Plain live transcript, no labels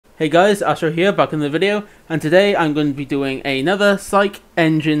Hey guys, Asher here, back in the video, and today I'm going to be doing another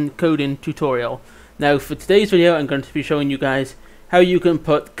CycEngine coding tutorial. Now for today's video I'm going to be showing you guys how you can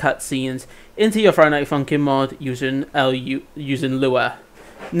put cutscenes into your Friday Night Funkin' mod using LUA.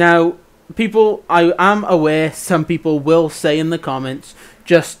 Now people, I am aware some people will say in the comments,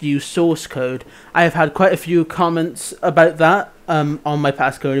 just use source code. I have had quite a few comments about that on my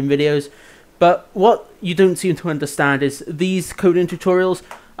past coding videos, but what you don't seem to understand is these coding tutorials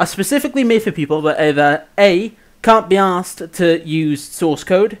are specifically made for people that either A, can't be asked to use source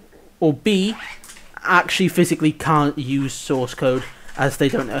code, or B, actually physically can't use source code as they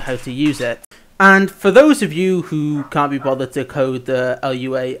don't know how to use it. And for those of you who can't be bothered to code the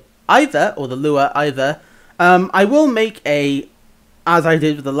LUA either, or the LUA either, I will make a, as I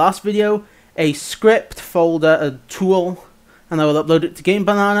did with the last video, a script folder, a tool, and I will upload it to Game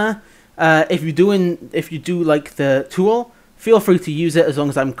Banana. If you do like the tool, feel free to use it as long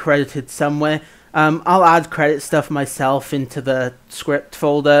as I'm credited somewhere. I'll add credit stuff myself into the script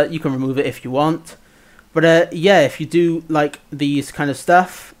folder. You can remove it if you want. But yeah, if you do like these kind of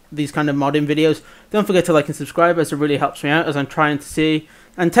stuff, these kind of modding videos, don't forget to like and subscribe, as it really helps me out as I'm trying to see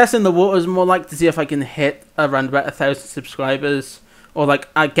and testing the waters, more like to see if I can hit around about 1,000 subscribers, or like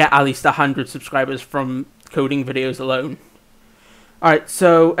I get at least 100 subscribers from coding videos alone. Alright,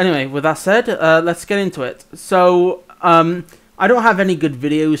 so anyway, with that said, let's get into it. So I don't have any good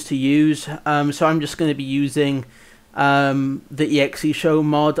videos to use, so I'm just going to be using the EXE show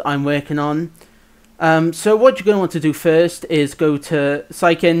mod I'm working on. So what you're going to want to do first is go to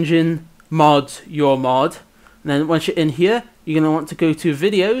CycEngine mod your mod, and then once you're in here, you're going to want to go to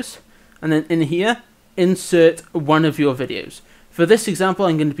videos, and then in here, insert one of your videos. For this example,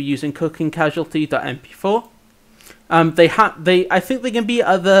 I'm going to be using cookingcasualty.mp4. I think there can be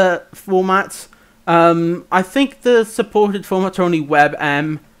other formats. I think the supported formats are only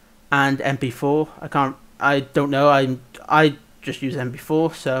WebM and MP4. I don't know. I just use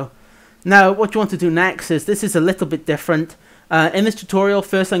MP4. So now what you want to do next is, this is a little bit different. In this tutorial,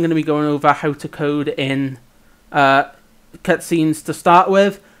 first I'm going to be going over how to code in cutscenes to start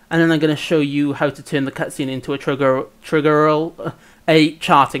with, and then I'm going to show you how to turn the cutscene into a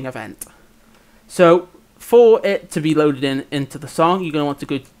charting event. So for it to be loaded into the song, you're going to want to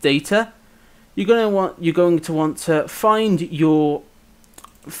go to data. You're going to want to find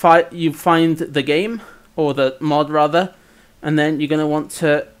find the game, or the mod rather, and then you're going to want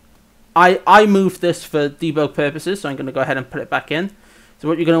to, I moved this for debug purposes, so I'm going to go ahead and put it back in. So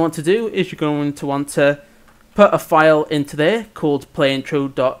what you're going to want to do is you're going to want to put a file into there called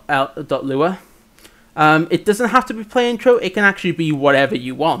playintro.lua. It doesn't have to be playintro, it can actually be whatever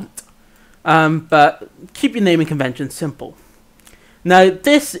you want. But keep your naming convention simple. Now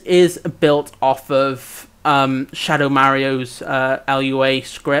this is built off of Shadow Mario's LUA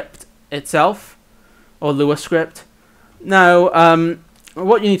script itself, or Lua script. Now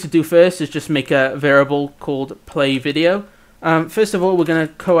what you need to do first is just make a variable called play video. First of all, we're going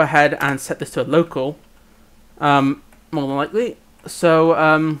to go ahead and set this to a local, more than likely.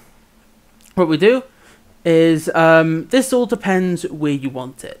 So what we do is, this all depends where you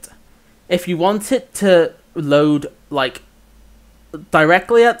want it. If you want it to load like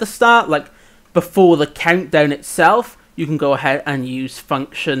directly at the start, like before the countdown itself, you can go ahead and use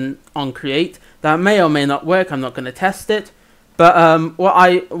function on create. That may or may not work. I'm not going to test it, but what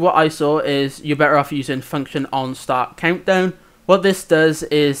I saw is you're better off using function on start countdown. What this does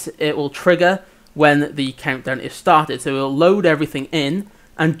is it will trigger when the countdown is started, so it will load everything in,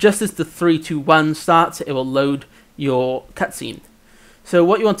 and just as the 3, 2, 1 starts, it will load your cutscene. So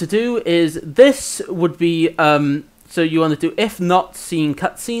what you want to do is, this would be, so you want to do if not scene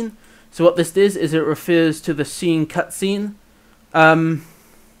cutscene. So what this is it refers to the scene cutscene.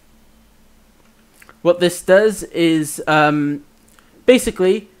 What this does is,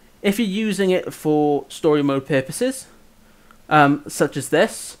 basically, if you're using it for story mode purposes, such as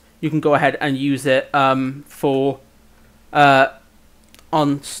this, you can go ahead and use it for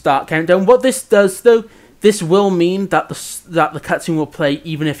on start countdown. What this does though, this will mean that the cutscene will play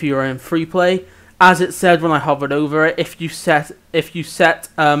even if you're in free play. As it said when I hovered over it, if you set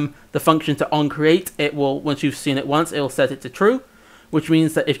the function to on create, it will, once you've seen it once, it will set it to true, which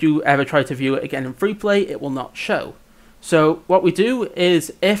means that if you ever try to view it again in free play, it will not show. So what we do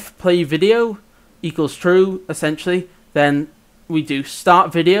is, if play video equals true, essentially, then we do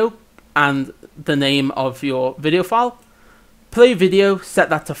start video and the name of your video file, play video, set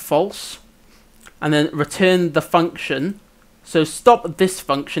that to false, and then return the function. So stop this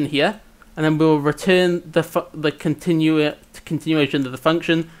function here, and then we'll return the continuation of the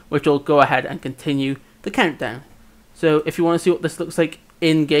function, which will go ahead and continue the countdown. So if you want to see what this looks like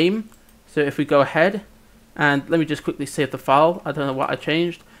in game. So if we go ahead and let me just quickly save the file. I don't know what I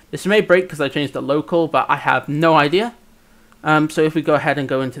changed. This may break because I changed the local, but I have no idea. So if we go ahead and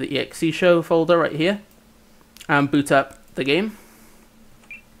go into the exe show folder right here and boot up the game.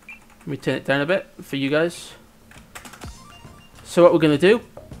 Let me turn it down a bit for you guys. So what we're going to do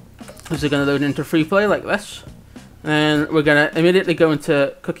is we're going to load into free play like this. And we're going to immediately go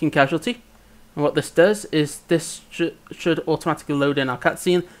into cooking casualty. And what this does is this should automatically load in our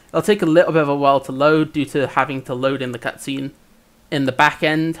cutscene. It'll take a little bit of a while to load due to having to load in the cutscene in the back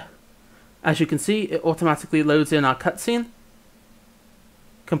end. As you can see, it automatically loads in our cutscene,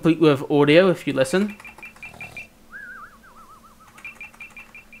 complete with audio if you listen.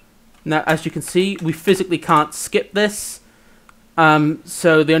 Now, as you can see, we physically can't skip this.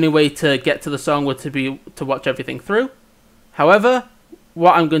 So the only way to get to the song would be to watch everything through. However,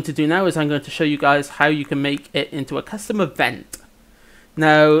 what I'm going to do now is I'm going to show you guys how you can make it into a custom event.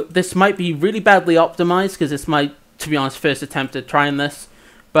 Now, this might be really badly optimized because it's my, to be honest, first attempt at trying this,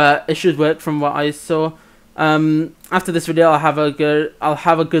 but it should work from what I saw. After this video, I'll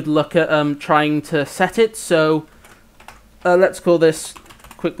have a good look at trying to set it. So let's call this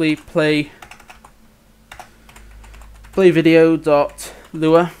quickly play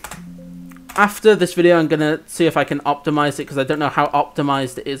video.lua. After this video, I'm going to see if I can optimize it because I don't know how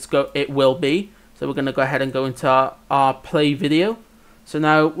optimized it will be. So we're going to go ahead and go into our play video. So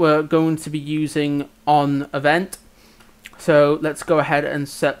now we're going to be using on event. So let's go ahead and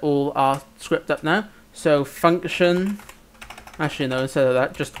set all our script up now. So function, actually no, instead of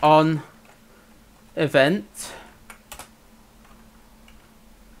that, just on event.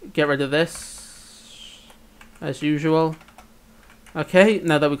 Get rid of this as usual. Okay,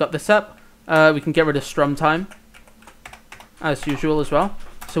 now that we've got this up, we can get rid of strum time as usual as well.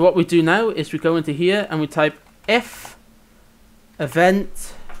 So what we do now is we go into here and we type if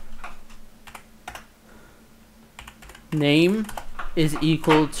event name is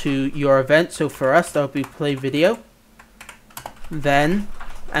equal to your event. So for us, that would be play video. Then,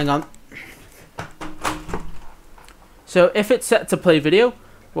 hang on. So if it's set to play video,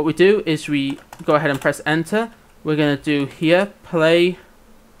 what we do is we go ahead and press enter. We're going to do here play.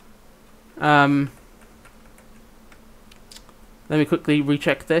 Let me quickly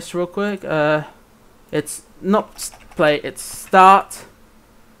recheck this real quick. It's not play, it's start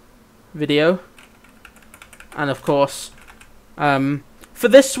video. And of course, for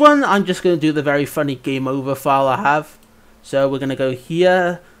this one, I'm just going to do the very funny game over file I have. So we're going to go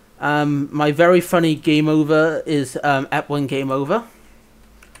here. My very funny game over is ep1 game over.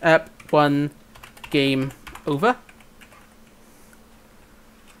 ep1 game over.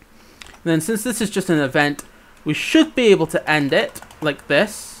 And then since this is just an event, we should be able to end it like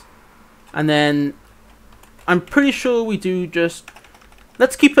this. And then I'm pretty sure we do just...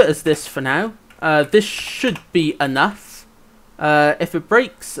 Let's keep it as this for now. This should be enough. If it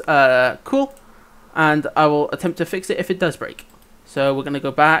breaks, cool. And I will attempt to fix it if it does break. So we're going to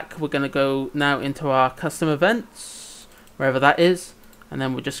go back. We're going to go now into our custom events, wherever that is. And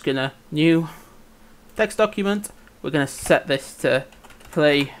then we're just going to new text document. We're going to set this to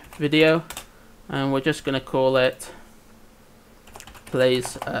play video. And we're just going to call it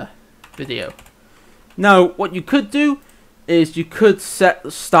plays video. Now, what you could do is you could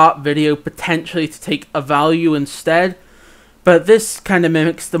set start video potentially to take a value instead, but this kind of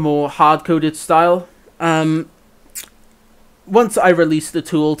mimics the more hard-coded style. Once I release the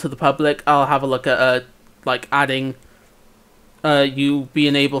tool to the public, I'll have a look at like adding you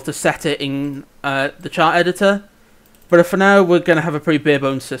being able to set it in the chart editor, but for now we're going to have a pretty bare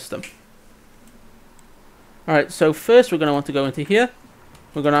bones system. Alright, so first we're going to want to go into here.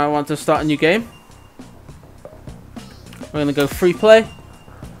 We're going to want to start a new game. We're going to go free play,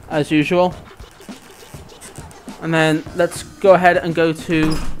 as usual. And then let's go ahead and go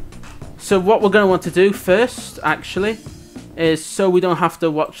to... So what we're going to want to do first, actually, is so we don't have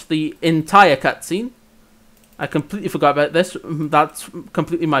to watch the entire cutscene. I completely forgot about this. That's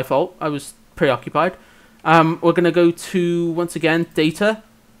completely my fault. I was preoccupied. We're going to go to, once again, data,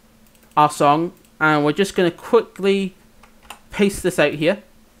 our song. And we're just going to quickly paste this out here.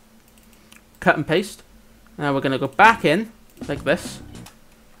 Cut and paste. Now we're going to go back in, like this.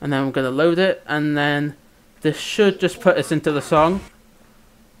 And then we're going to load it. And then this should just put us into the song.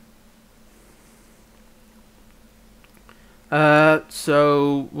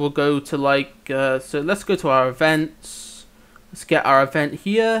 So we'll go to like... so let's go to our events. Let's get our event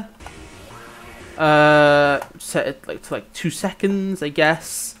here. Set it like to like 2 seconds, I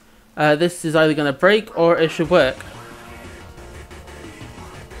guess. This is either going to break or it should work.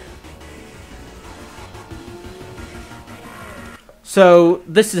 So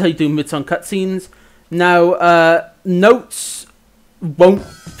this is how you do Midsong cutscenes. Now, notes won't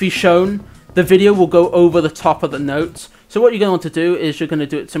be shown. The video will go over the top of the notes. So what you're going to want to do is you're going to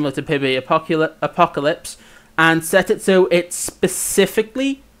do it similar to Pibby Apocalypse and set it so it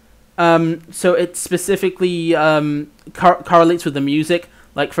specifically correlates with the music.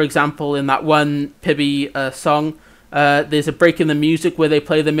 Like, for example, in that one Pibby song, there's a break in the music where they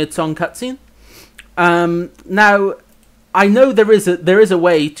play the Midsong cutscene. Now, I know there is a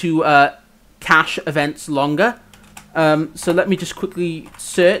way to cache events longer. So let me just quickly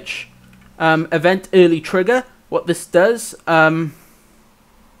search event early trigger. What this does. There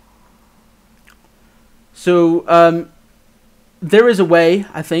is a way,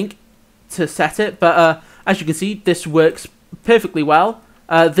 I think, to set it, but as you can see, this works perfectly well.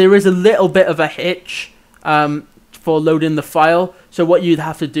 There is a little bit of a hitch for loading the file. So what you'd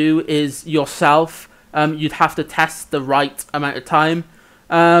have to do is yourself. You'd have to test the right amount of time.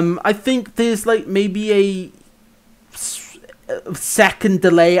 I think there's like maybe a second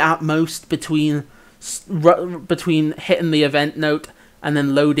delay at most between hitting the event note and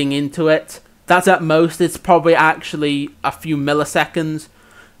then loading into it. That's at most. It's probably actually a few milliseconds.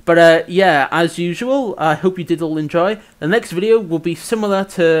 But yeah, as usual, I hope you did all enjoy. The next video will be similar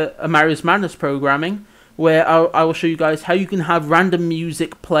to Mario's Madness programming, where I will show you guys how you can have random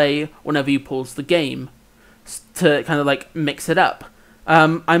music play whenever you pause the game to kind of like mix it up.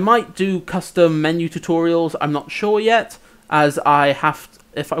 I might do custom menu tutorials. I'm not sure yet, as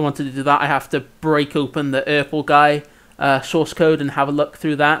if I wanted to do that, I have to break open the Urple guy source code and have a look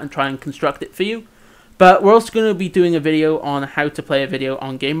through that and try and construct it for you. But we're also going to be doing a video on how to play a video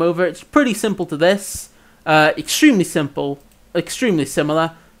on Game Over. It's pretty simple to this, extremely simple, extremely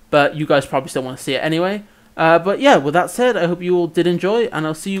similar, but you guys probably still want to see it anyway. But yeah, with that said, I hope you all did enjoy, and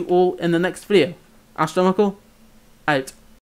I'll see you all in the next video. Astronomical, out.